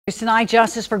Tonight,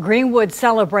 justice for Greenwood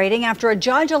celebrating after a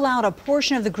judge allowed a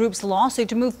portion of the group's lawsuit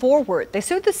to move forward. They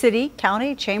sued the city,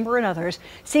 county, chamber, and others,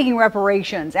 seeking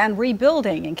reparations and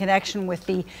rebuilding in connection with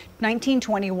the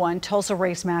 1921 Tulsa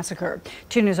Race Massacre.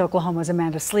 2 News Oklahoma's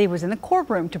Amanda Slee was in the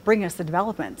courtroom to bring us the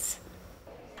developments.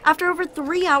 After over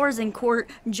 3 hours in court,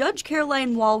 Judge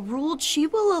Caroline Wall ruled she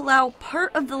will allow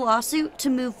part of the lawsuit to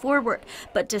move forward,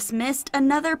 but dismissed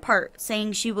another part,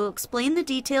 saying she will explain the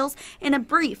details in a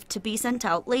brief to be sent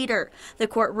out later. The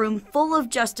courtroom, full of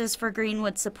Justice for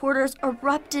Greenwood supporters,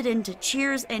 erupted into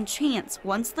cheers and chants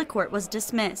once the court was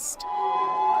dismissed.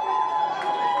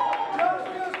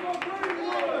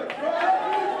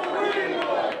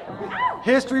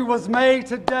 History was made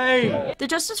today. The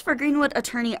Justice for Greenwood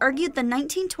attorney argued the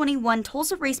 1921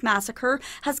 Tulsa Race Massacre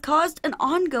has caused an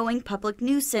ongoing public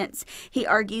nuisance. He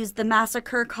argues the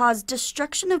massacre caused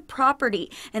destruction of property,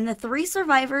 and the 3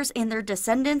 survivors and their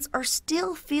descendants are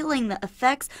still feeling the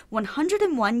effects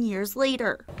 101 years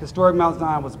later. Historic Mount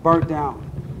Zion was burnt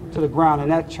down to the ground,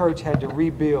 and that church had to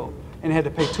rebuild and had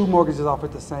to pay 2 mortgages off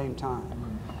at the same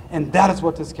time. And that is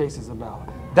what this case is about.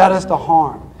 That is the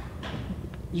harm.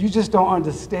 You just don't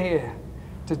understand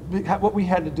what we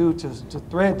had to do to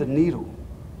thread the needle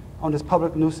on this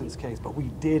public nuisance case, but we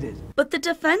did it. But the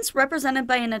defense, represented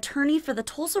by an attorney for the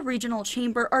Tulsa Regional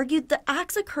Chamber, argued the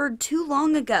acts occurred too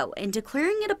long ago and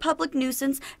declaring it a public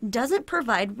nuisance doesn't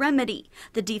provide remedy.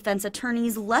 The defense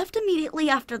attorneys left immediately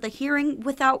after the hearing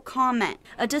without comment.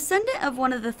 A descendant of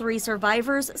one of the 3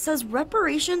 survivors says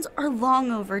reparations are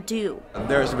long overdue.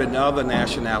 There's been other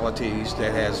nationalities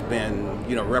that has been,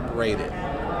 reparated.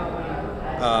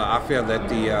 I feel that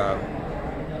the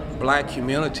black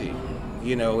community,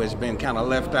 has been kind of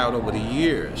left out over the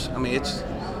years. I mean, it's,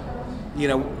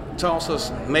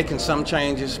 Tulsa's making some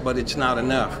changes, but it's not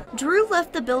enough. Drew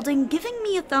left the building giving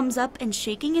me a thumbs up and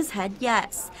shaking his head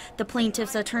yes. The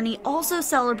plaintiff's attorney also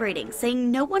celebrating,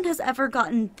 saying no one has ever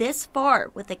gotten this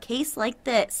far with a case like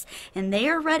this, and they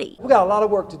are ready. We got a lot of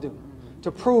work to do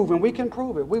to prove, and we can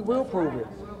prove it. We will prove it.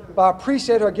 But I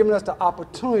appreciate her giving us the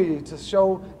opportunity to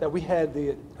show that we had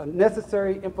the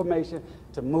necessary information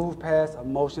to move past a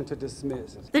motion to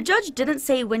dismiss. The judge didn't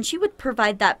say when she would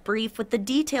provide that brief with the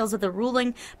details of the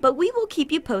ruling, but we will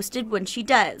keep you posted when she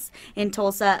does. In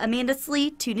Tulsa, Amanda Slee,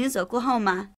 2 News Oklahoma.